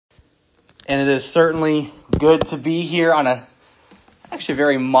and it is certainly good to be here on a actually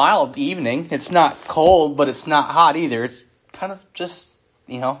very mild evening. It's not cold, but it's not hot either. It's kind of just,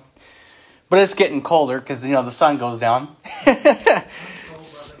 but it's getting colder because, the sun goes down.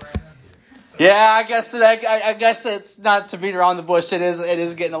 Yeah, I guess it's not to beat around the bush. It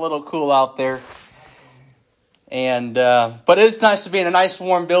is getting a little cool out there. And but it's nice to be in a nice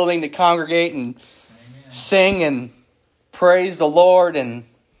warm building to congregate and sing and praise the Lord and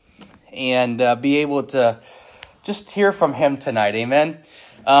be able to just hear from Him tonight. Amen.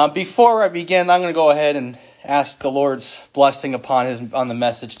 Before I begin, I'm going to go ahead and ask the Lord's blessing on the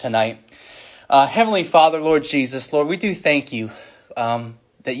message tonight. Heavenly Father, Lord Jesus, Lord, we do thank you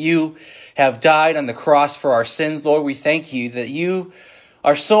that you have died on the cross for our sins. Lord, we thank you that you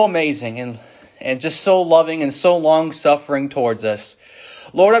are so amazing and just so loving and so long-suffering towards us.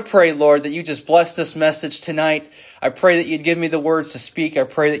 Lord, I pray, Lord, that you just bless this message tonight. I pray that you'd give me the words to speak. I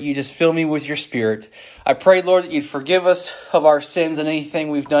pray that you just fill me with your Spirit. I pray, Lord, that you'd forgive us of our sins and anything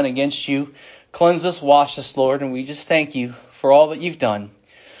we've done against you. Cleanse us, wash us, Lord, and we just thank you for all that you've done.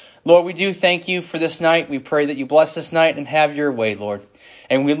 Lord, we do thank you for this night. We pray that you bless this night and have your way, Lord.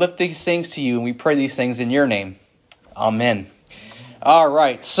 And we lift these things to you, and we pray these things in your name. Amen. All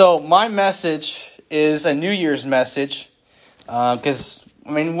right, so my message is a New Year's message because,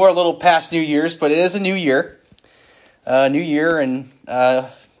 we're a little past New Year's, but it is a new year. New year and kind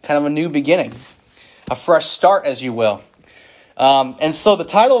of a new beginning, a fresh start, as you will. And so the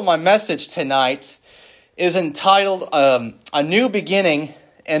title of my message tonight is entitled A New Beginning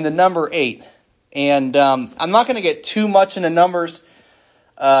and the number 8. And I'm not going to get too much into numbers,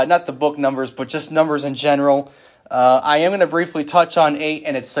 not the book numbers, but just numbers in general. I am going to briefly touch on 8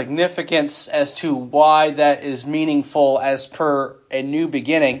 and its significance as to why that is meaningful as per a new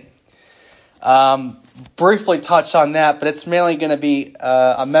beginning. Briefly touch on that, but it's mainly going to be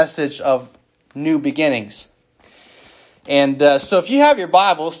a message of new beginnings. And so if you have your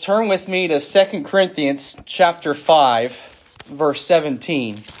Bibles, turn with me to 2 Corinthians chapter 5, verse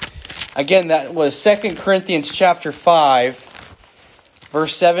 17. Again, that was 2 Corinthians chapter 5,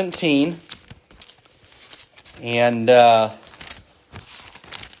 verse 17. And I'm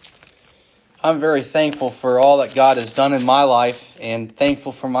very thankful for all that God has done in my life and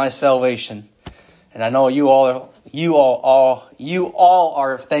thankful for my salvation. And I know you all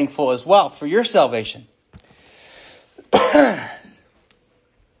are thankful as well for your salvation.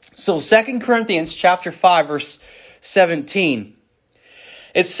 So 2 Corinthians chapter 5 verse 17.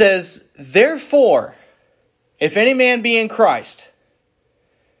 It says, "Therefore, if any man be in Christ,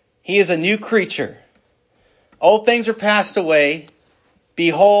 he is a new creature. Old things are passed away.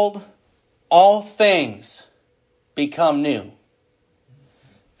 Behold, all things become new."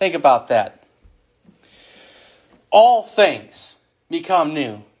 Think about that. All things become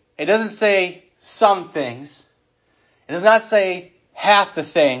new. It doesn't say some things. It does not say half the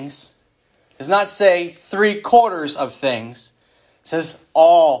things. It does not say 3/4 of things. It says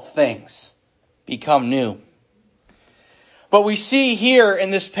all things become new. But we see here in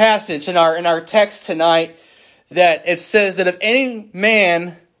this passage, in our text tonight, that it says that if any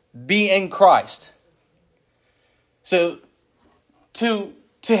man be in Christ. So to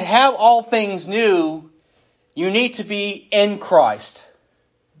have all things new, you need to be in Christ.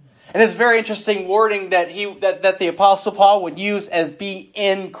 And it's very interesting wording that the Apostle Paul would use as be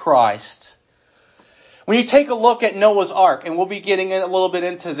in Christ. When you take a look at Noah's Ark, and we'll be getting a little bit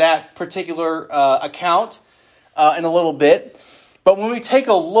into that particular account in a little bit. But when we take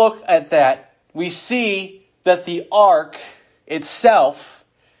a look at that, we see that the ark itself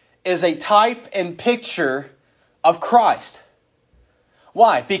is a type and picture of Christ.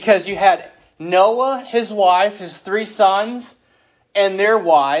 Why? Because you had Noah, his wife, his 3 sons, and their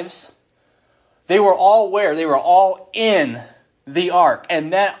wives. They were all where? They were all in the ark.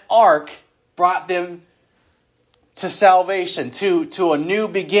 And that ark brought them to salvation, to a new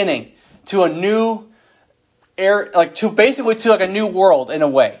beginning, to a new to a new world in a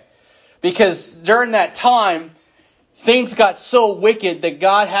way. Because during that time, things got so wicked that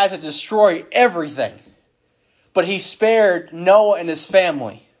God had to destroy everything. But He spared Noah and his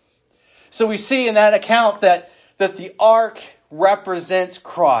family. So we see in that account that the ark represents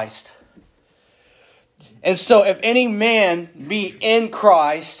Christ. And so if any man be in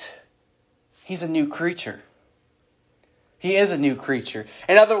Christ, he's a new creature. He is a new creature.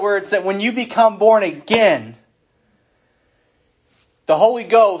 In other words, that when you become born again, the Holy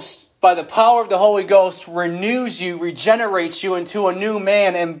Ghost, by the power of the Holy Ghost, renews you, regenerates you into a new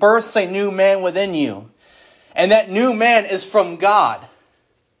man and births a new man within you. And that new man is from God.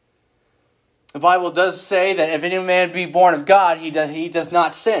 The Bible does say that if any man be born of God, he does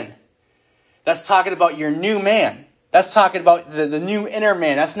not sin. That's talking about your new man. That's talking about the new inner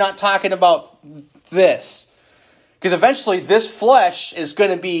man. That's not talking about this. Because eventually this flesh is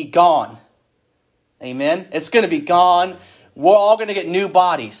going to be gone. Amen? It's going to be gone. We're all going to get new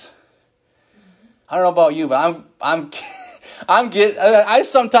bodies. I don't know about you, but I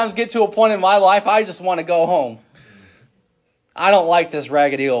sometimes get to a point in my life I just want to go home. I don't like this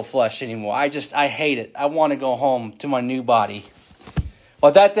raggedy old flesh anymore. I hate it. I want to go home to my new body.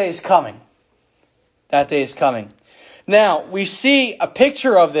 But that day is coming. That day is coming. Now, we see a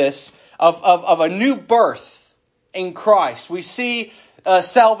picture of this, of a new birth in Christ. We see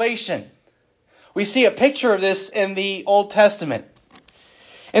salvation. We see a picture of this in the Old Testament.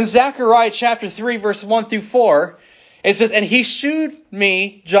 In Zechariah chapter 3, verse 1 through 4, it says, "And he shewed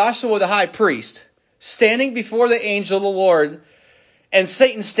me Joshua the high priest, standing before the angel of the Lord, and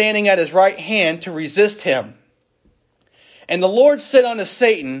Satan standing at his right hand to resist him. And the Lord said unto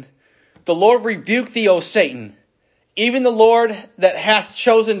Satan, The Lord rebuke thee, O Satan. Even the Lord that hath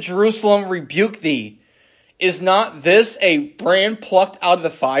chosen Jerusalem rebuke thee. Is not this a brand plucked out of the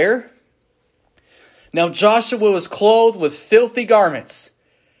fire? Now Joshua was clothed with filthy garments."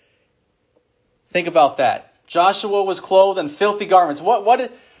 Think about that. Joshua was clothed in filthy garments. What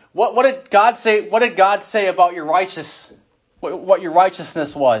did God say? What did God say about your what your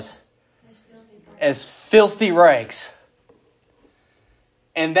righteousness was? As filthy rags.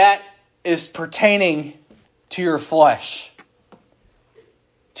 And that is pertaining to your flesh,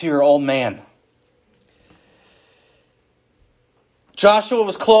 to your old man. Joshua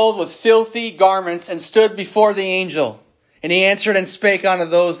was clothed with filthy garments and stood before the angel. And he answered and spake unto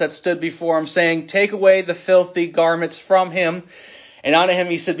those that stood before him, saying, Take away the filthy garments from him. And unto him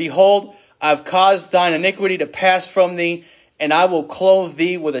he said, Behold, I have caused thine iniquity to pass from thee, and I will clothe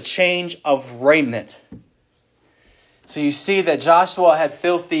thee with a change of raiment. So you see that Joshua had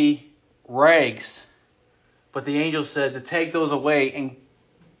filthy rags, but the angel said to take those away and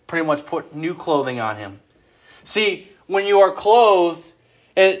pretty much put new clothing on him. See, when you are clothed,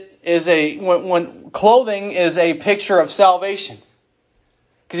 when clothing is a picture of salvation.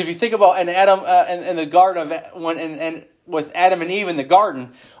 Because if you think about in the garden of with Adam and Eve in the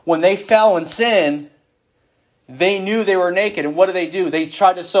garden, when they fell in sin, they knew they were naked. And what do? They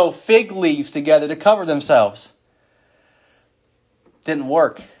tried to sew fig leaves together to cover themselves. Didn't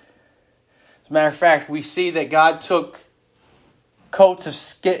work. As a matter of fact, we see that God took coats of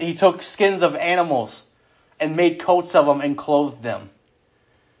skin. He took skins of animals and made coats of them and clothed them.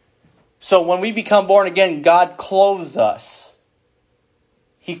 So when we become born again, God clothes us.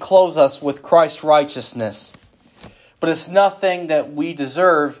 He clothes us with Christ's righteousness. But it's nothing that we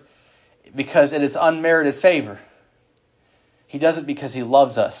deserve because it is unmerited favor. He does it because He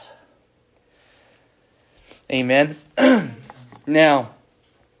loves us. Amen. Now,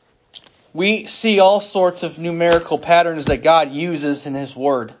 we see all sorts of numerical patterns that God uses in His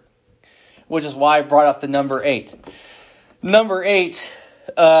Word, which is why I brought up the number 8. Number 8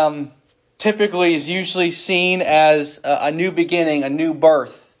 typically is usually seen as a new beginning, a new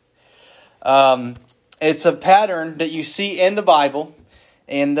birth. It's a pattern that you see in the Bible,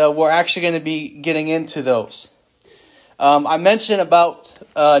 and we're actually going to be getting into those. I mentioned about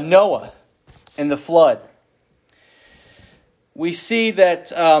Noah and the flood. We see that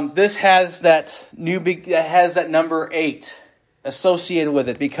this has that number 8 associated with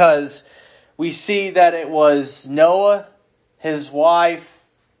it, because we see that it was Noah, his wife,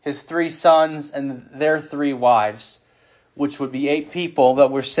 his 3 sons, and their 3 wives, which would be 8 people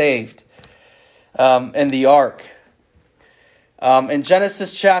that were saved in the ark. In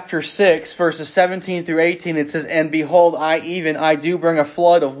Genesis chapter 6, verses 17 through 18, it says, And behold, I do bring a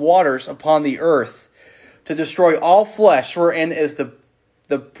flood of waters upon the earth, to destroy all flesh, wherein is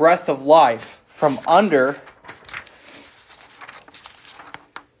the breath of life from under.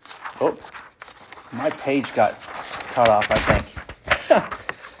 Oh, my page got cut off, I think.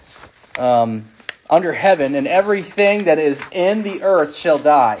 Under heaven, and everything that is in the earth shall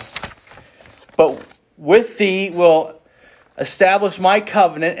die. But with thee will establish my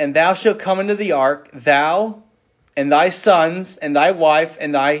covenant, and thou shalt come into the ark, thou and thy sons, and thy wife,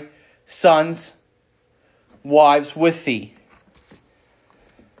 and thy sons' wives with thee.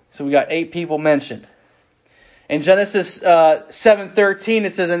 So we got 8 people mentioned. In Genesis 7:13,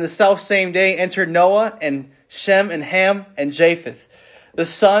 it says, In the selfsame day entered Noah, and Shem, and Ham, and Japheth, the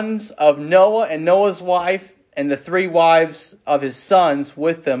sons of Noah, and Noah's wife, and the 3 wives of his sons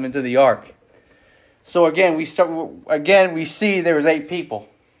with them into the ark. So again, we see there was 8 people.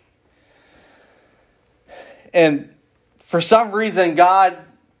 And for some reason, God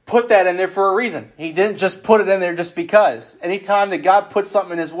put that in there for a reason. He didn't just put it in there just because. Anytime that God puts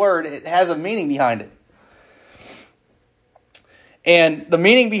something in His Word, it has a meaning behind it. And the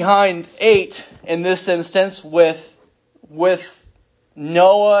meaning behind 8 in this instance with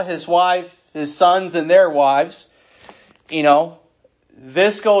Noah, his wife, his sons, and their wives,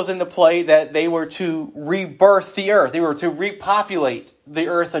 this goes into play that they were to rebirth the earth. They were to repopulate the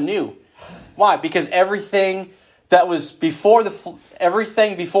earth anew. Why? Because everything before the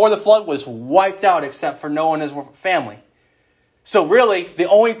flood was wiped out except for Noah and his family. So really, the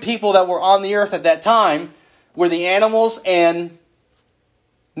only people that were on the earth at that time were the animals and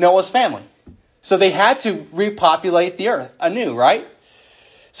Noah's family. So they had to repopulate the earth anew, right?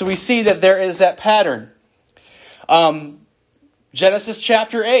 So we see that there is that pattern. Genesis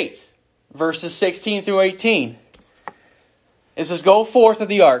chapter 8, verses 16 through 18. It says, "Go forth of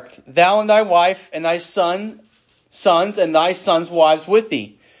the ark, thou and thy wife and thy sons and thy sons' wives with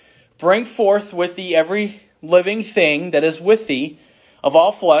thee. Bring forth with thee every living thing that is with thee of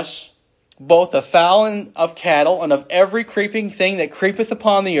all flesh, both of fowl and of cattle, and of every creeping thing that creepeth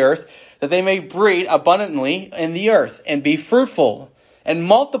upon the earth, that they may breed abundantly in the earth, and be fruitful, and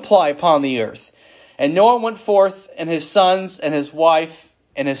multiply upon the earth. And Noah went forth, and his sons, and his wife,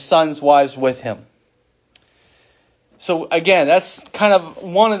 and his sons' wives with him." So again, that's kind of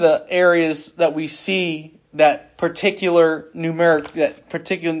one of the areas that we see that particular numerical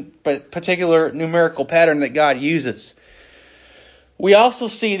pattern that God uses. We also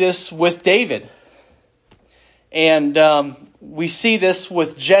see this with David. And we see this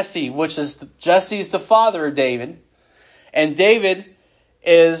with Jesse, Jesse's the father of David. And David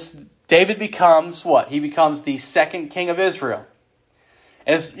becomes what? He becomes the second king of Israel.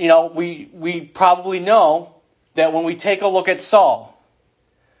 As we probably know that when we take a look at Saul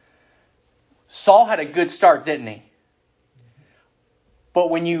had a good start, didn't he? But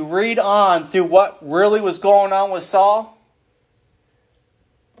when you read on through what really was going on with Saul,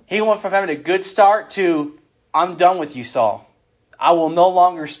 he went from having a good start to, "I'm done with you, Saul. I will no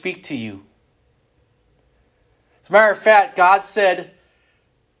longer speak to you." As a matter of fact, God said,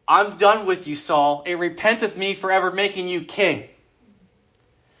 "I'm done with you, Saul. It repenteth me for ever making you king."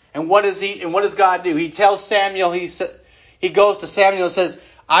 And what does God do? He tells Samuel, he goes to Samuel and says,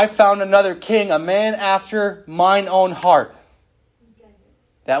 "I found another king, a man after mine own heart."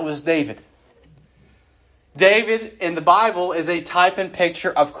 That was David. David in the Bible is a type and picture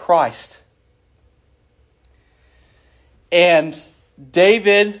of Christ. And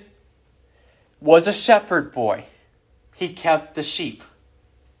David was a shepherd boy. He kept the sheep.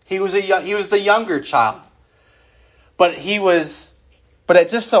 He was the younger child. But it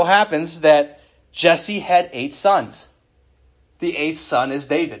just so happens that Jesse had 8 sons. The 8th son is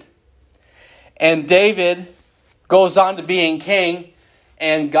David. And David goes on to being king,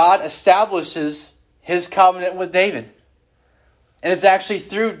 and God establishes His covenant with David. And it's actually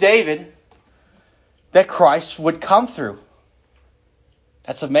through David that Christ would come through.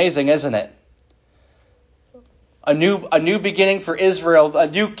 That's amazing, isn't it? A new beginning for Israel, a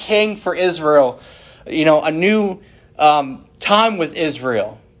new king for Israel, a new time with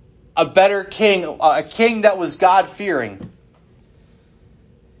Israel, a better king, a king that was God-fearing.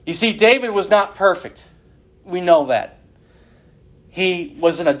 You see, David was not perfect. We know that. He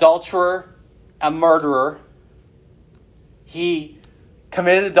was an adulterer, a murderer. He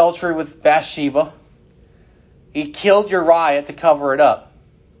committed adultery with Bathsheba. He killed Uriah to cover it up.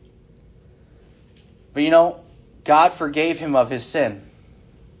 But God forgave him of his sin.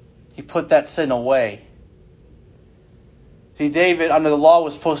 He put that sin away. See, David, under the law,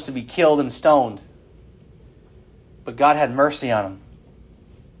 was supposed to be killed and stoned. But God had mercy on him.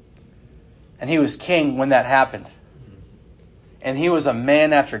 And he was king when that happened. And he was a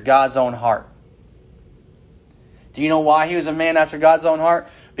man after God's own heart. Do you know why he was a man after God's own heart?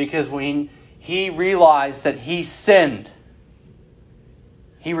 Because when he realized that he sinned,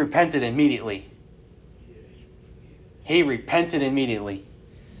 he repented immediately. He repented immediately.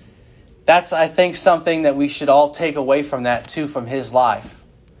 That's, I think, something that we should all take away from that too, from his life.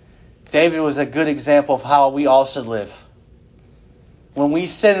 David was a good example of how we all should live. When we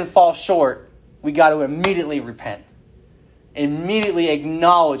sin and fall short, we got to immediately repent. Immediately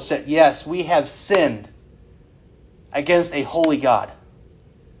acknowledge that, yes, we have sinned against a holy God.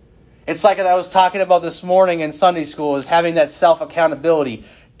 It's like I was talking about this morning in Sunday school, is having that self-accountability.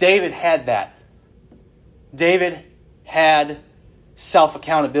 David had that. David had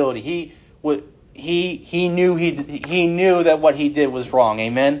self-accountability. He knew that what he did was wrong.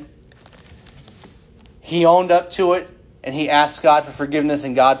 Amen. He owned up to it, and he asked God for forgiveness,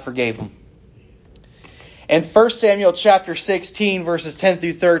 and God forgave him. In 1 Samuel chapter 16, verses 10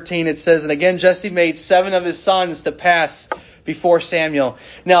 through 13, it says, "And again Jesse made 7 of his sons to pass before Samuel."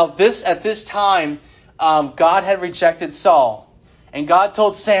 Now, at this time, God had rejected Saul. And God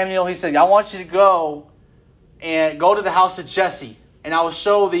told Samuel, he said, "I want you to go to the house of Jesse, and I will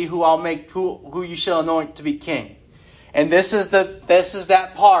show thee who you shall anoint to be king." And this is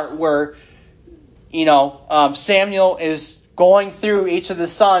that part where, Samuel is going through each of the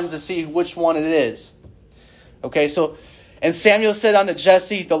sons to see which one it is. Okay, and Samuel said unto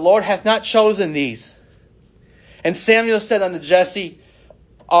Jesse, "The Lord hath not chosen these." And Samuel said unto Jesse,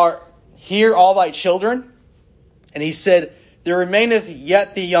 "Are here all thy children?" And he said, "There remaineth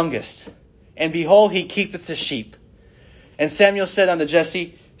yet the youngest, and behold, he keepeth the sheep." And Samuel said unto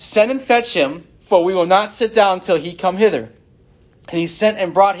Jesse, "Send and fetch him, for we will not sit down till he come hither." And he sent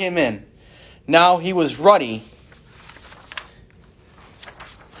and brought him in. Now he was ruddy.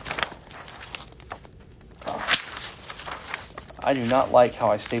 I do not like how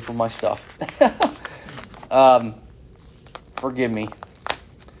I staple my stuff. Forgive me.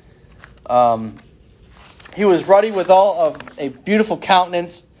 He was ruddy with all of a beautiful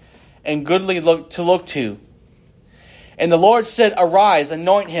countenance and goodly to look to. And the Lord said, "Arise,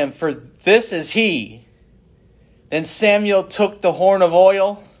 anoint him, for this is he." Then Samuel took the horn of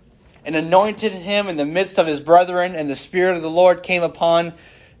oil and anointed him in the midst of his brethren, and the Spirit of the Lord came upon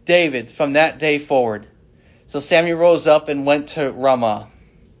David from that day forward. So Samuel rose up and went to Ramah.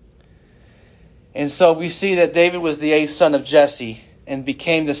 And so we see that David was the 8th son of Jesse and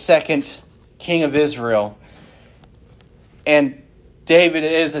became the 2nd king of Israel. And David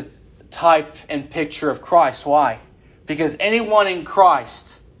is a type and picture of Christ. Why? Because anyone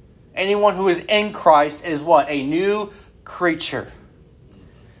who is in Christ is what? A new creature.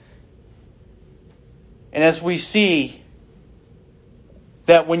 And as we see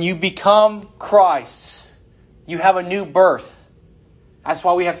that when you become Christ, you have a new birth. That's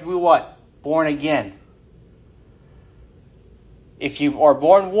why we have to be what? Born again. If you are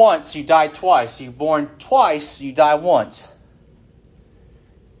born once, you die twice. You're born twice, you die once.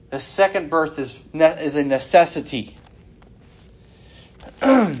 The second birth is a necessity.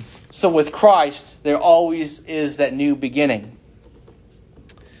 So with Christ, there always is that new beginning.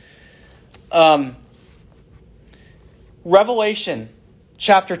 Revelation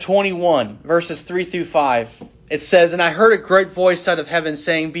chapter 21, verses 3 through 5. It says, "And I heard a great voice out of heaven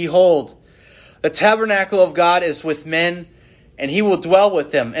saying, Behold, the tabernacle of God is with men, and he will dwell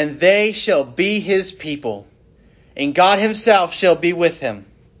with them, and they shall be his people. And God himself shall be with them,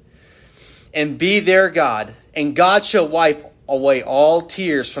 and be their God. And God shall wipe away all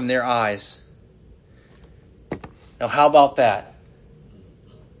tears from their eyes." Now, how about that?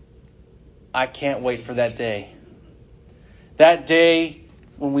 I can't wait for that day. That day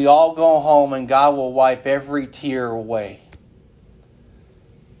when we all go home and God will wipe every tear away.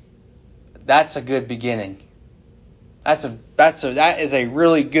 That's a good beginning. That is a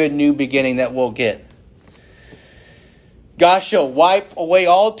really good new beginning that we'll get. God shall wipe away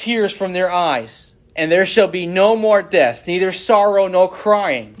all tears from their eyes, and there shall be no more death, neither sorrow nor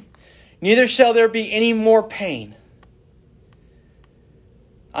crying, neither shall there be any more pain.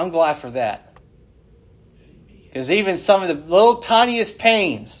 I'm glad for that. Because even some of the little tiniest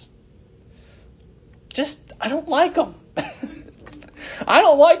pains, I don't like them. I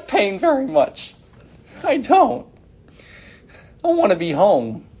don't like pain very much. I don't. I want to be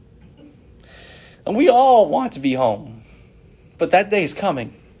home. And we all want to be home. But that day is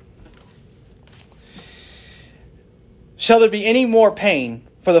coming. Shall there be any more pain?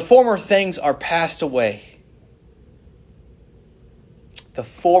 For the former things are passed away. The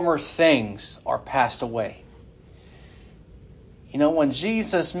former things are passed away. When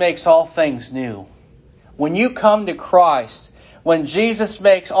Jesus makes all things new, when you come to Christ, when Jesus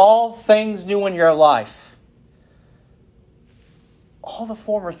makes all things new in your life, all the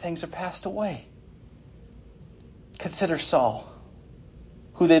former things are passed away. Consider Saul,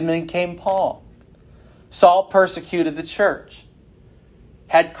 who then became Paul. Saul persecuted the church,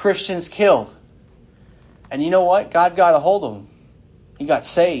 had Christians killed. And you know what? God got a hold of him. He got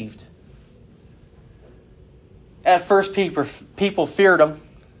saved. At first, people feared him.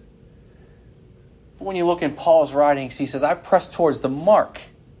 But when you look in Paul's writings, he says, "I press towards the mark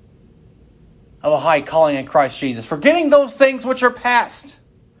of a high calling in Christ Jesus, forgetting those things which are past.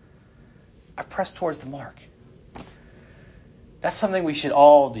 I press towards the mark." That's something we should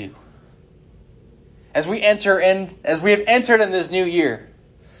all do. As we have entered in this new year,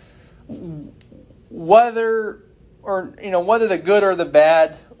 whether the good or the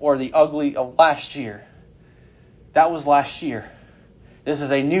bad or the ugly of last year, that was last year. This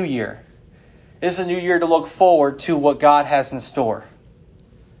is a new year. This is a new year to look forward to what God has in store.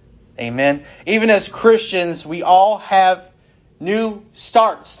 Amen. Even as Christians, we all have new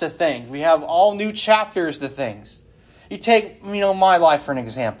starts to things. We have all new chapters to things. You take, my life for an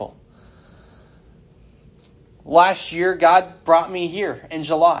example. Last year, God brought me here in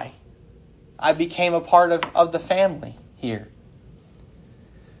July. I became a part of the family here.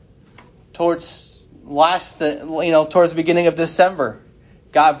 Towards the beginning of December,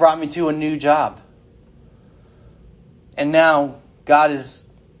 God brought me to a new job. And now God is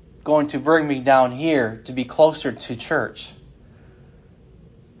going to bring me down here to be closer to church.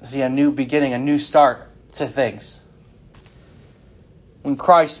 See, a new beginning, a new start to things. When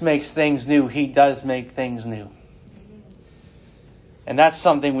Christ makes things new, He does make things new. And that's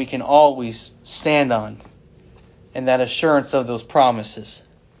something we can always stand on, and that assurance of those promises.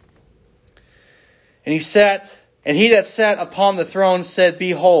 And he that sat upon the throne said,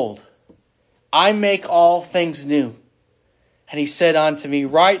 Behold, I make all things new. And he said unto me,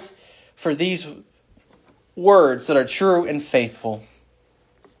 Write, for these words that are true and faithful.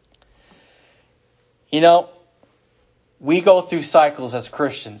 We go through cycles as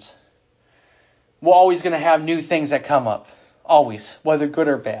Christians. We're always going to have new things that come up. Always, whether good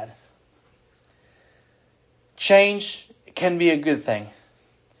or bad. Change can be a good thing.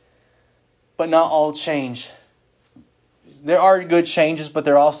 But not all change. There are good changes, but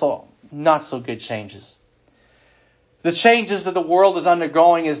there are also not so good changes. The changes that the world is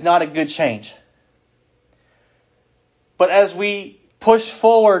undergoing is not a good change. But as we push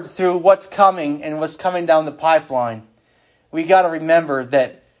forward through what's coming and what's coming down the pipeline, we got to remember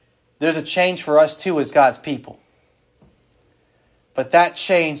that there's a change for us too as God's people. But that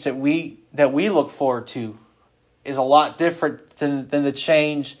change that we look forward to is a lot different than the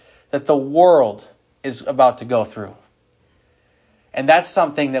change that the world is about to go through. And that's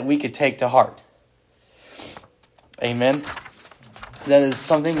something that we could take to heart. Amen. That is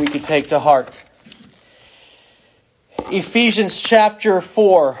something we could take to heart. Ephesians chapter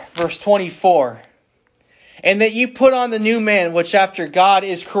 4, verse 24. And that you put on the new man, which after God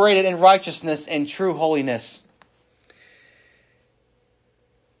is created in righteousness and true holiness.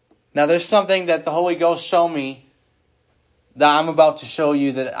 Now there's something that the Holy Ghost showed me that I'm about to show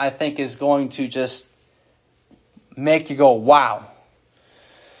you that I think is going to just make you go, wow.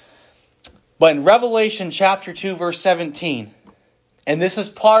 But in Revelation chapter 2, verse 17, and this is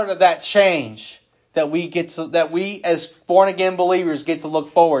part of that change that we as born again believers get to look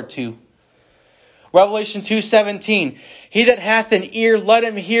forward to. Revelation 2:17, He that hath an ear, let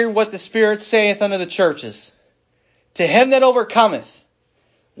him hear what the Spirit saith unto the churches. To him that overcometh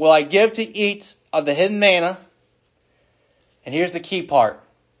will I give to eat of the hidden manna. And here's the key part.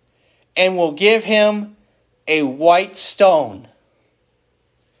 And will give him a white stone.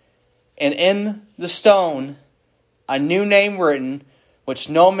 And in the stone a new name written, which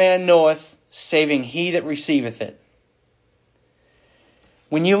no man knoweth, saving he that receiveth it.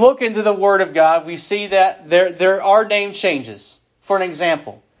 When you look into the Word of God, we see that there are name changes. For an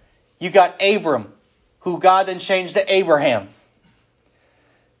example, you got Abram, who God then changed to Abraham.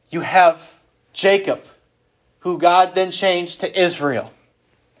 You have Jacob, who God then changed to Israel.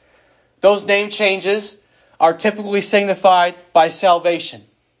 Those name changes are typically signified by salvation.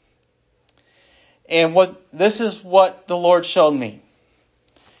 And this is what the Lord showed me.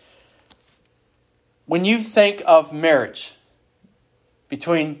 When you think of marriage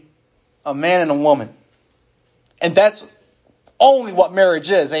between a man and a woman, and that's only what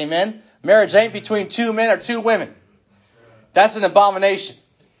marriage is, amen? Marriage ain't between two men or two women. That's an abomination.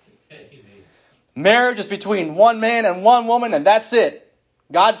 Marriage is between one man and one woman, and that's it.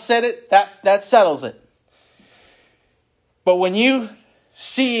 God said it, that settles it. But when you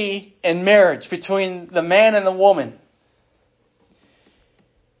see in marriage between the man and the woman,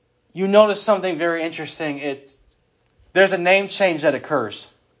 you notice something very interesting. There's a name change that occurs.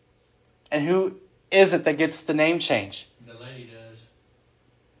 And who is it that gets the name change? The lady does.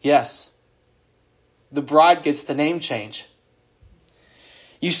 Yes. The bride gets the name change.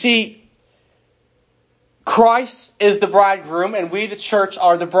 You see, Christ is the bridegroom and we, the church,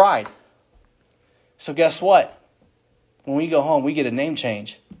 are the bride. So guess what? When we go home, we get a name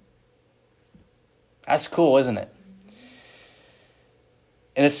change. That's cool, isn't it?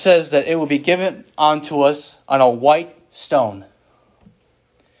 And it says that it will be given unto us on a white stone.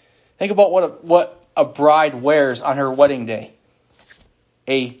 Think about what a bride wears on her wedding day.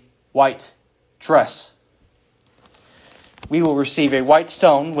 A white dress. We will receive a white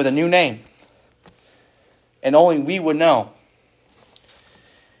stone with a new name. And only we would know.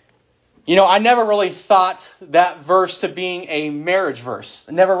 I never really thought that verse to being a marriage verse.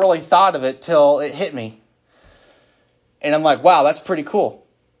 I never really thought of it till it hit me. And I'm like, wow, that's pretty cool.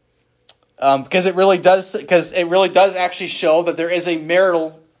 Because it really does actually show that there is a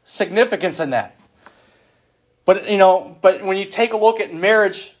marital significance in that. But when you take a look at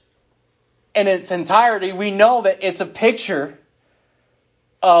marriage in its entirety, we know that it's a picture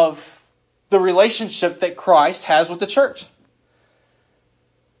of the relationship that Christ has with the church.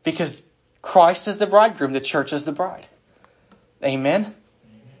 Because Christ is the bridegroom, the church is the bride. Amen?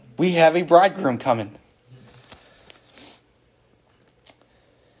 We have a bridegroom coming.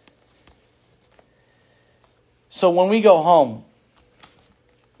 So when we go home,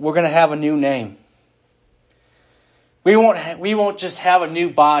 we're going to have a new name. We won't just have a new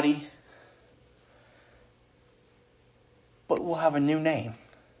body, but we'll have a new name.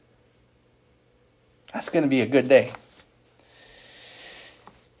 That's going to be a good day.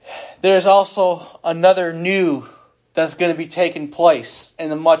 There's also another new that's going to be taking place in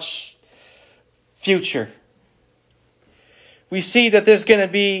the much future. We see that there's going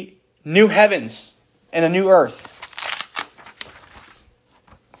to be new heavens and a new earth.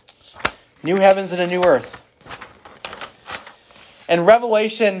 New heavens and a new earth. In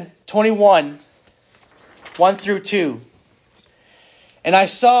Revelation 21, 1 through 2, and I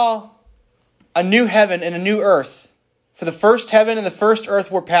saw a new heaven and a new earth, for the first heaven and the first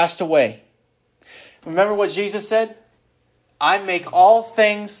earth were passed away. Remember what Jesus said? I make all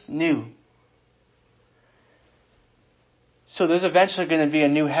things new. So there's eventually going to be a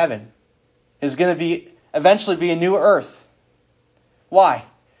new heaven. There's going to eventually be a new earth. Why?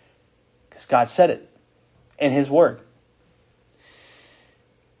 Because God said it in His Word.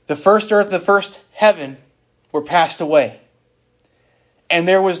 The first earth and the first heaven were passed away, and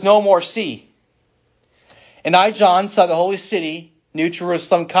there was no more sea. And I, John, saw the holy city, New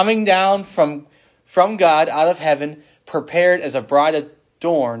Jerusalem, coming down from God out of heaven, prepared as a bride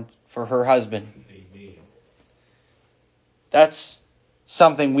adorned for her husband. Amen. That's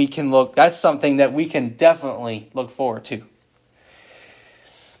something that we can definitely look forward to.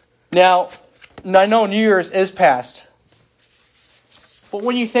 Now, I know New Year's is past. But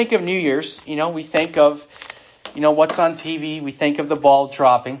when you think of New Year's, we think of, what's on TV. We think of the ball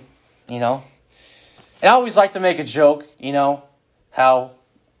dropping, And I always like to make a joke, how,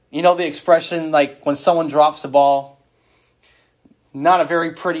 the expression, like when someone drops the ball, not a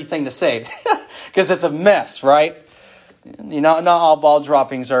very pretty thing to say, because it's a mess, right? Not all ball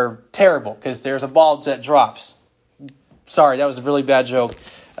droppings are terrible, because there's a ball that drops. Sorry, that was a really bad joke.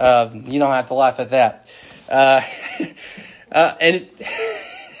 You don't have to laugh at that. And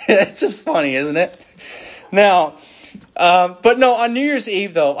it's just funny, isn't it? Now, but no, on New Year's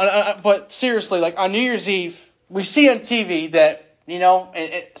Eve though, but seriously, like on New Year's Eve, we see on TV that,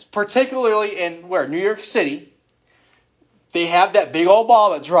 it's particularly in New York City, they have that big old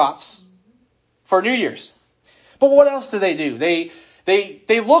ball that drops for New Year's. But what else do? They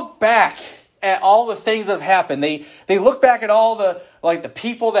look back at all the things that have happened. They look back at all the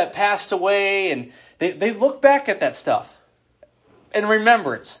people that passed away, and they look back at that stuff and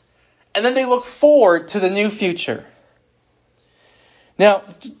remember it. And then they look forward to the new future. Now,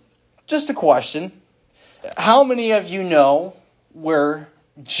 just a question. How many of you know where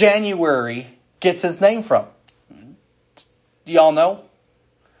January gets its name from? Do y'all know?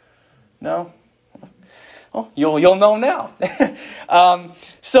 No? Well, you'll know now.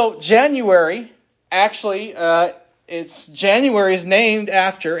 So January, actually, January is named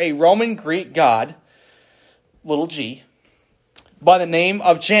after a Roman Greek god, little g, by the name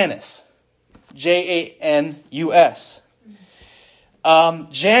of Janus. Janus.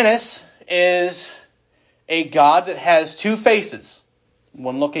 Janus is a god that has two faces.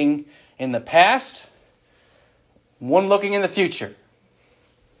 One looking in the past, one looking in the future.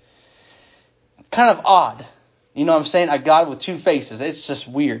 Kind of odd. You know what I'm saying? A God with two faces. It's just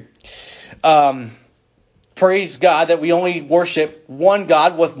weird. Praise God that we only worship one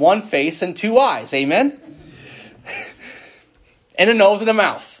God with one face and two eyes. Amen? And a nose and a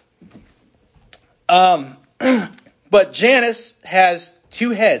mouth. But Janus has two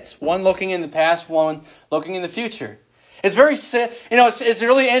heads. One looking in the past, one looking in the future. It's very, it's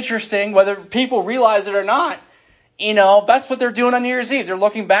really interesting whether people realize it or not. That's what they're doing on New Year's Eve. They're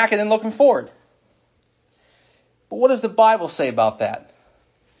looking back and then looking forward. But what does the Bible say about that?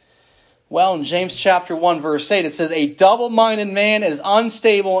 Well, in James chapter 1, verse 8, it says, a double-minded man is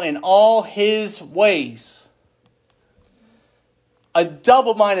unstable in all his ways. A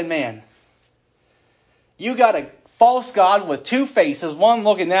double-minded man. You got a false god with two faces, one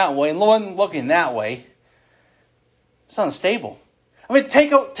looking that way and one looking that way. It's unstable. I mean,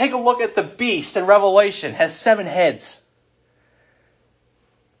 take a look at the beast in Revelation. It has 7 heads.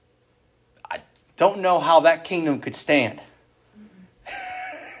 I don't know how that kingdom could stand.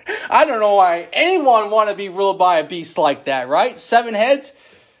 I don't know why anyone want to be ruled by a beast like that, right? 7 heads?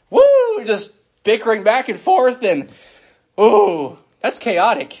 Woo! Just bickering back and forth, and ooh, that's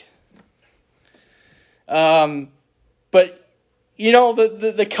chaotic. But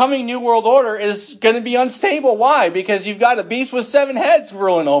the coming New World Order is going to be unstable. Why? Because you've got a beast with 7 heads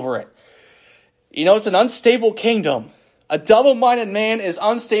ruling over it. It's an unstable kingdom. A double-minded man is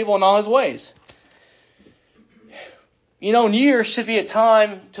unstable in all his ways. New Year should be a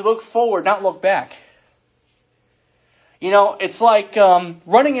time to look forward, not look back. It's like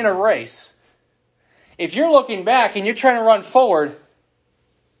running in a race. If you're looking back and you're trying to run forward,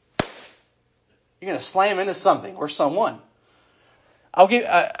 you're going to slam into something or someone.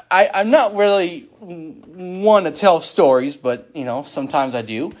 I'm not really one to tell stories, but sometimes I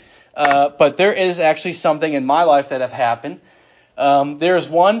do. But there is actually something in my life that have happened. There's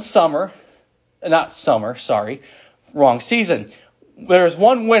one summer, not summer, sorry, wrong season. There's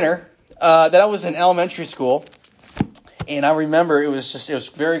one winter that I was in elementary school, and I remember it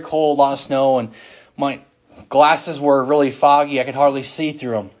was very cold, a lot of snow, and my glasses were really foggy. I could hardly see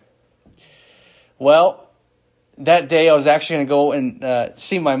through them. Well, that day I was actually going to go and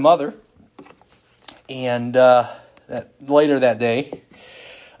see my mother, and later that day.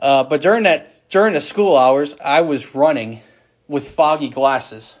 But during the school hours, I was running with foggy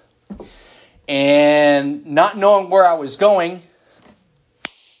glasses, and not knowing where I was going,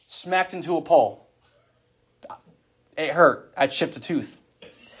 smacked into a pole. It hurt. I chipped a tooth.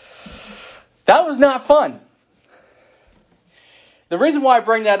 That was not fun. The reason why I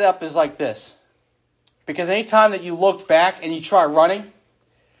bring that up is like this. Because anytime that you look back and you try running,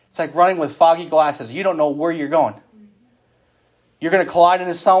 it's like running with foggy glasses. You don't know where you're going. You're going to collide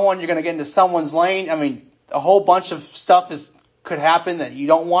into someone. You're going to get into someone's lane. I mean, a whole bunch of stuff could happen that you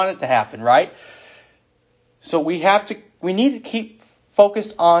don't want it to happen, right? So we need to keep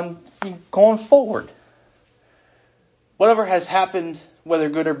focused on going forward. Whatever has happened, whether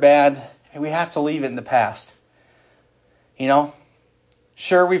good or bad, we have to leave it in the past.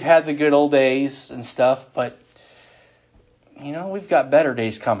 Sure, we've had the good old days and stuff, but, we've got better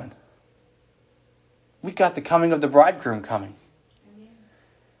days coming. We've got the coming of the bridegroom coming.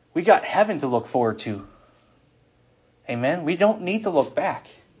 We got heaven to look forward to. Amen? We don't need to look back.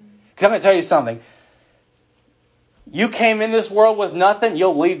 Because I'm going to tell you something. You came in this world with nothing,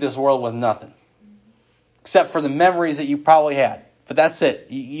 you'll leave this world with nothing. Except for the memories that you probably had. But that's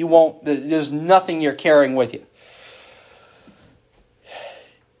it. You won't. There's nothing you're carrying with you.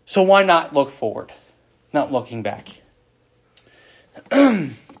 So why not look forward? Not looking back.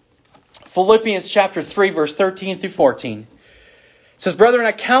 Philippians chapter 3, verse 13 through 14. It says, Brethren,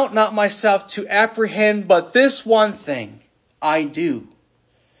 I count not myself to apprehend, but this one thing I do,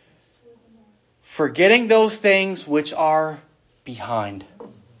 forgetting those things which are behind,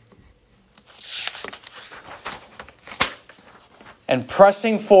 and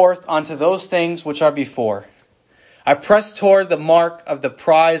pressing forth unto those things which are before. I press toward the mark of the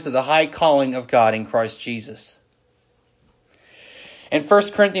prize of the high calling of God in Christ Jesus. In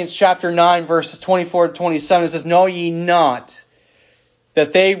 1 Corinthians chapter 9, verses 24 to 27, it says, Know ye not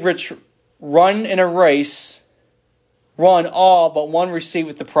that they which run in a race run all, but one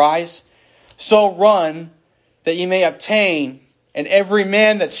receiveth the prize? So run, that ye may obtain. And every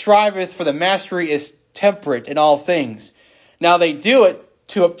man that striveth for the mastery is temperate in all things. Now they do it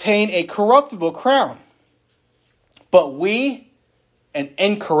to obtain a corruptible crown, but we an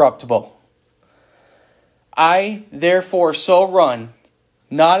incorruptible. I therefore so run,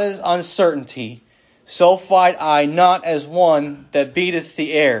 not as uncertainty, so fight I not as one that beateth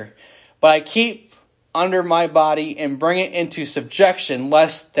the air, but I keep under my body and bring it into subjection,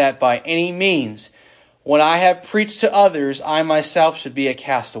 lest that by any means, when I have preached to others, I myself should be a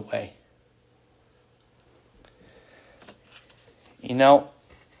castaway.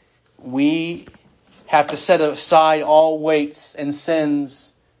 We have to set aside all weights and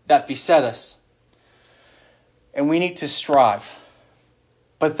sins that beset us. And we need to strive.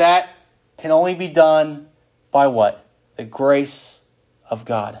 But that can only be done by what? The grace of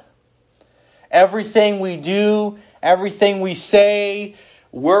God. Everything we do, everything we say,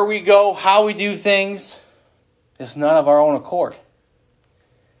 where we go, how we do things, is none of our own accord.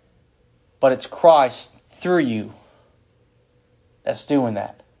 But it's Christ through you that's doing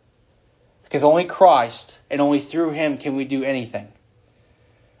that. Because only Christ and only through Him can we do anything.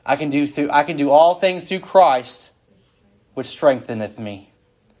 I can do all things through Christ, which strengtheneth me.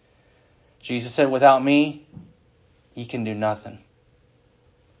 Jesus said, without me, ye can do nothing.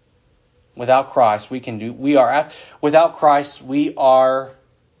 Without Christ, without Christ, we are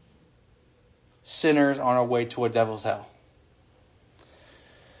sinners on our way to a devil's hell.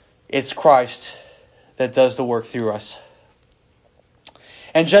 It's Christ that does the work through us.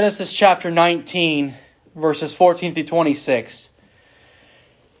 In Genesis chapter 19, verses 14 through 26,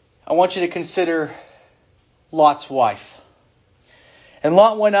 I want you to consider Lot's wife. And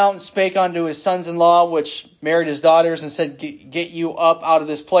Lot went out and spake unto his sons-in-law, which married his daughters, and said, Get you up out of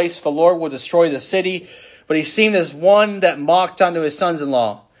this place, for the Lord will destroy the city. But he seemed as one that mocked unto his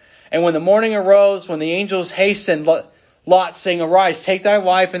sons-in-law. And when the morning arose, when the angels hastened, Lot, saying, Arise, take thy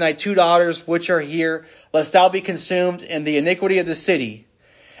wife and thy 2 daughters which are here, lest thou be consumed in the iniquity of the city.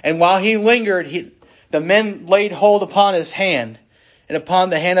 And while he lingered, the men laid hold upon his hand, and upon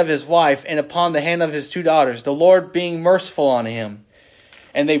the hand of his wife, and upon the hand of his 2 daughters, the Lord being merciful on him.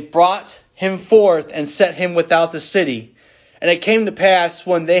 And they brought him forth and set him without the city. And it came to pass,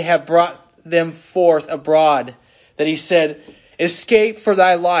 when they had brought them forth abroad, that he said, Escape for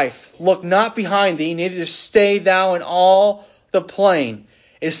thy life. Look not behind thee, neither stay thou in all the plain.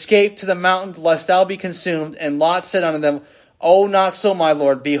 Escape to the mountain, lest thou be consumed. And Lot said unto them, O not so, my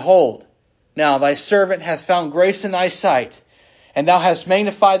lord. Behold, now thy servant hath found grace in thy sight, and thou hast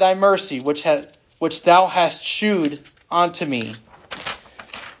magnified thy mercy, which thou hast shewed unto me.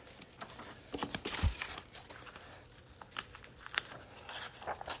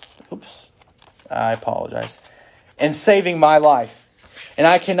 I apologize. And saving my life. And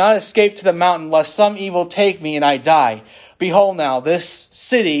I cannot escape to the mountain, lest some evil take me and I die. Behold now, this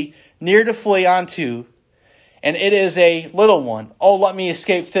city near to flee unto, and it is a little one. Oh, let me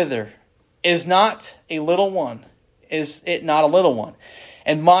escape thither. Is not a little one? Is it not a little one?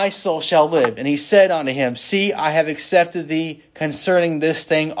 And my soul shall live. And he said unto him, See, I have accepted thee concerning this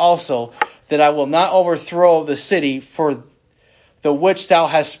thing also, that I will not overthrow the city for the which thou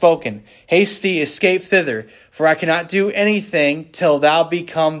hast spoken. Haste thee, escape thither, for I cannot do anything till thou be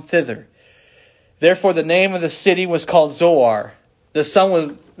come thither. Therefore the name of the city was called Zoar. The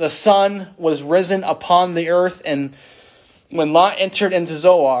sun was risen upon the earth, and when Lot entered into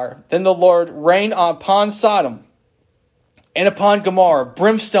Zoar, then the Lord rained upon Sodom and upon Gomorrah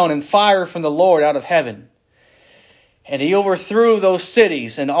brimstone and fire from the Lord out of heaven. And he overthrew those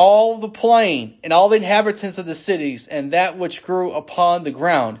cities, and all the plain, and all the inhabitants of the cities, and that which grew upon the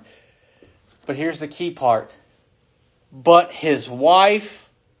ground. But here's the key part. But his wife,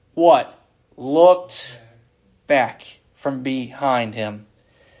 what? Looked back from behind him.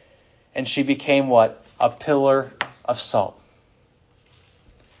 And she became what? A pillar of salt.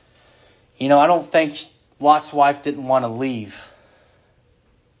 You know, I don't think Lot's wife didn't want to leave.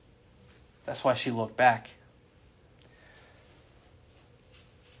 That's why she looked back.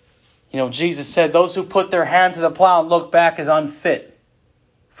 You know, Jesus said, those who put their hand to the plow and look back is unfit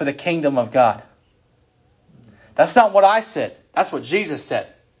for the kingdom of God. That's not what I said. That's what Jesus said.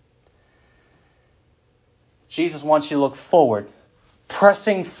 Jesus wants you to look forward.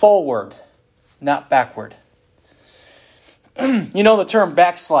 Pressing forward, not backward. You know the term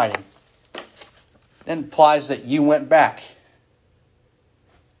backsliding. That implies that you went back.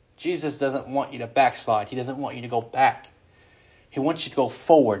 Jesus doesn't want you to backslide. He doesn't want you to go back. He wants you to go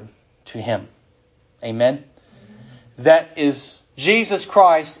forward to Him. Amen? That is, Jesus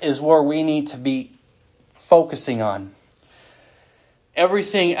Christ is where we need to be focusing on.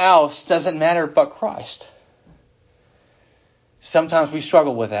 Everything else doesn't matter but Christ. Sometimes we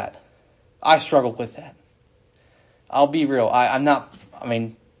struggle with that. I struggle with that. I'll be real. I'm not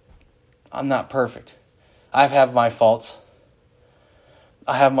perfect. I have my faults.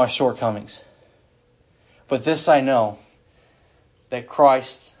 I have my shortcomings. But this I know, that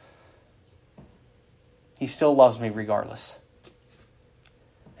Christ, He still loves me regardless.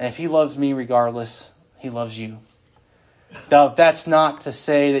 And if He loves me regardless, He loves you. Now, that's not to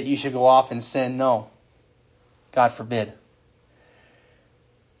say that you should go off and sin. No. God forbid.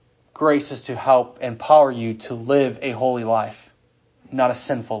 Grace is to help empower you to live a holy life, not a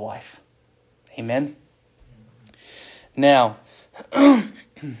sinful life. Amen? Now,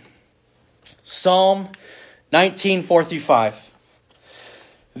 Psalm 19, 4-5.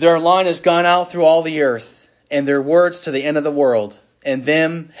 Their line has gone out through all the earth, and their words to the end of the world. And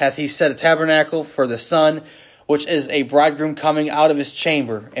them hath He set a tabernacle for the sun, which is a bridegroom coming out of his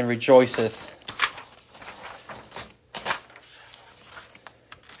chamber, and rejoiceth.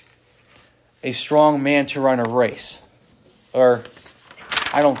 A strong man to run a race. Or,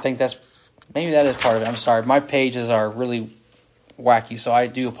 I don't think that's... Maybe that is part of it. I'm sorry. My pages are really wacky, so I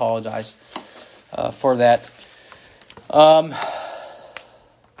do apologize for that.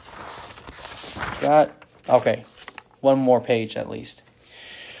 Okay. One more page at least.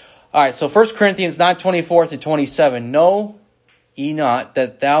 All right, so 1 Corinthians 9:24-27. Know ye not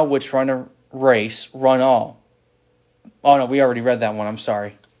that thou which run a race run all? Oh, no, we already read that one. I'm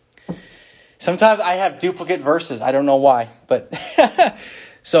sorry. Sometimes I have duplicate verses. I don't know why, but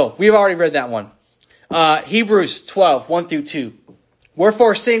so we've already read that one. Hebrews 12:1-2.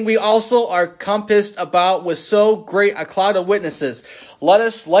 Wherefore, seeing we also are compassed about with so great a cloud of witnesses, let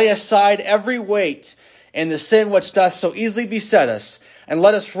us lay aside every weight and the sin which doth so easily beset us, and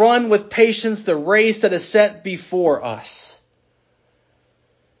let us run with patience the race that is set before us.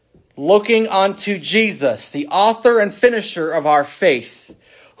 Looking unto Jesus, the author and finisher of our faith,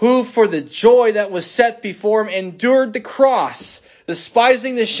 who for the joy that was set before him endured the cross,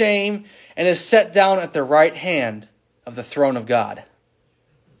 despising the shame, and is set down at the right hand of the throne of God.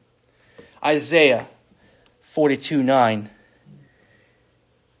 Isaiah 42:9.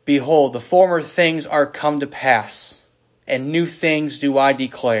 Behold, the former things are come to pass, and new things do I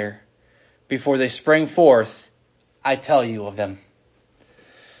declare. Before they spring forth, I tell you of them.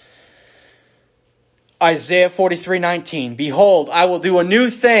 Isaiah 43:19. Behold, I will do a new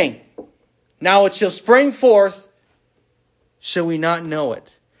thing. Now it shall spring forth. Shall we not know it?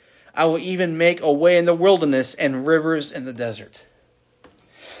 I will even make a way in the wilderness and rivers in the desert.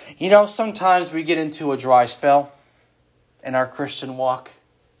 You know, sometimes we get into a dry spell in our Christian walk.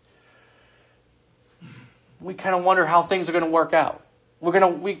 We kind of wonder how things are going to work out. We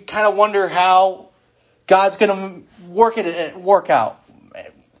kind of wonder how God's going to work everything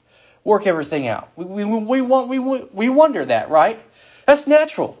out. We wonder that, right? That's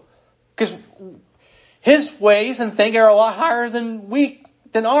natural, because His ways and thinking are a lot higher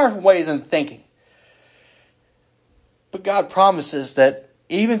than our ways and thinking. But God promises that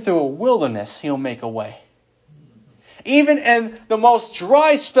even through a wilderness, He'll make a way. Even in the most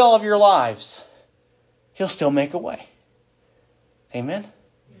dry spell of your lives, He'll still make a way. Amen?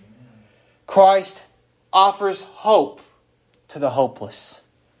 Christ offers hope to the hopeless.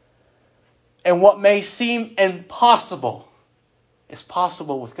 And what may seem impossible is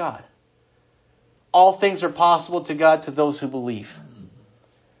possible with God. All things are possible to God to those who believe.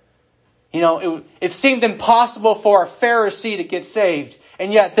 You know, it seemed impossible for a Pharisee to get saved.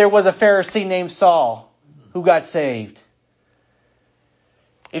 And yet there was a Pharisee named Saul who got saved.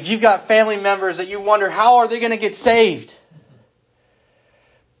 If you've got family members that you wonder, how are they going to get saved?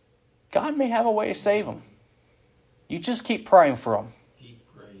 God may have a way to save them. You just keep praying for them.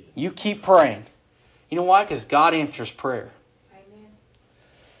 You keep praying. You know why? Because God answers prayer. Amen.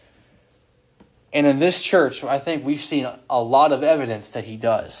 And in this church, I think we've seen a lot of evidence that He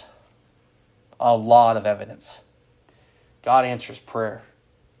does. A lot of evidence. God answers prayer.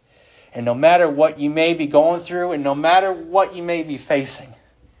 And no matter what you may be going through, and no matter what you may be facing,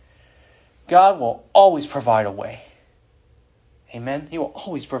 God will always provide a way. Amen? He will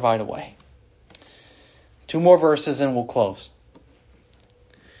always provide a way. 2 more verses and we'll close.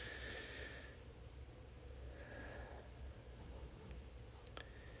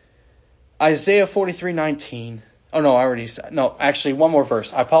 Isaiah 43:19. Oh no, I already said. No, actually one more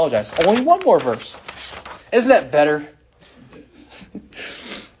verse. I apologize. Only one more verse. Isn't that better?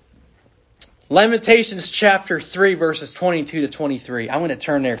 Lamentations chapter 3 verses 22-23. I'm going to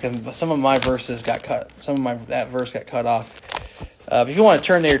turn there because some of my verses got cut. That verse got cut off. If you want to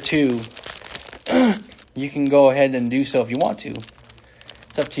turn there too, you can go ahead and do so if you want to.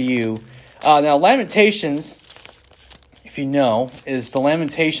 It's up to you. Now Lamentations, if you know, is the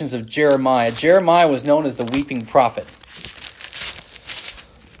Lamentations of Jeremiah. Jeremiah was known as the weeping prophet.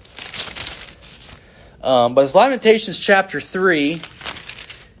 But it's Lamentations chapter 3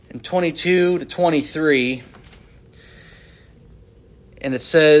 and 22-23. And it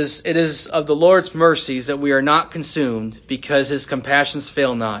says, "It is of the Lord's mercies that we are not consumed, because His compassions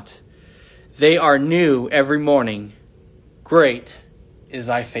fail not. They are new every morning. Great is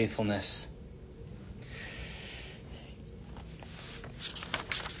thy faithfulness."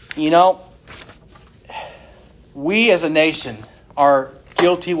 You know, we as a nation are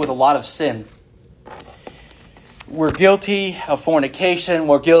guilty with a lot of sin. We're guilty of fornication.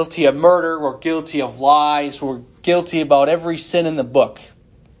 We're guilty of murder. We're guilty of lies. We're guilty about every sin in the book.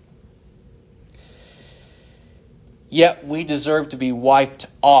 Yet we deserve to be wiped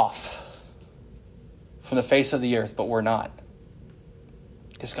off from the face of the earth, but we're not.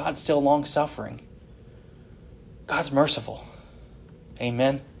 Because God's still long-suffering. God's merciful.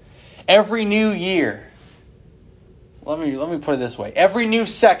 Amen. Every new year, let me put it this way. Every new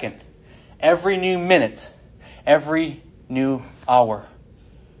second, every new minute, every new hour,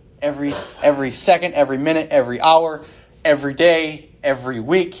 every second, every minute, every hour, every day, every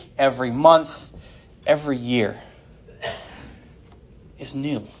week, every month, every year is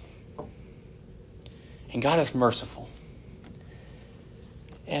new. And God is merciful.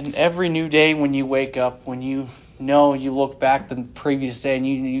 And every new day when you wake up, when you look back the previous day and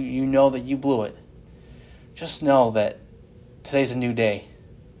you know that you blew it, just know that today's a new day.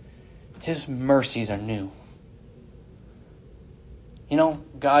 His mercies are new.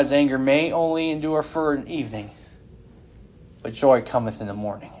 God's anger may only endure for an evening, but joy cometh in the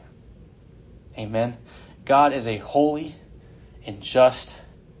morning. Amen. God is a holy and just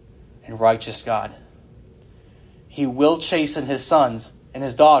and righteous God. He will chasten his sons and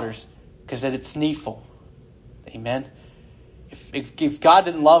his daughters because it's needful. Amen. If God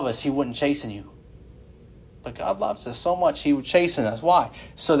didn't love us, he wouldn't chasten you. But God loves us so much, he would chasten us. Why?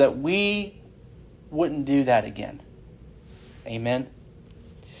 So that we wouldn't do that again. Amen.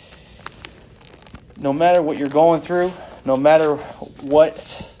 No matter what you're going through, no matter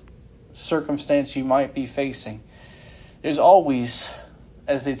what circumstance you might be facing, there's always,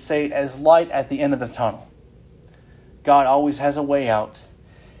 as they'd say, as light at the end of the tunnel. God always has a way out.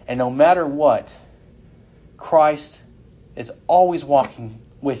 And no matter what, Christ is always walking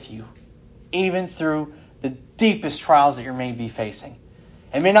with you, even through the deepest trials that you may be facing.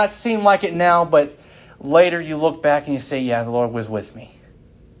 It may not seem like it now, but later you look back and you say, yeah, the Lord was with me.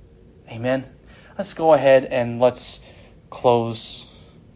 Amen. Let's go ahead and let's close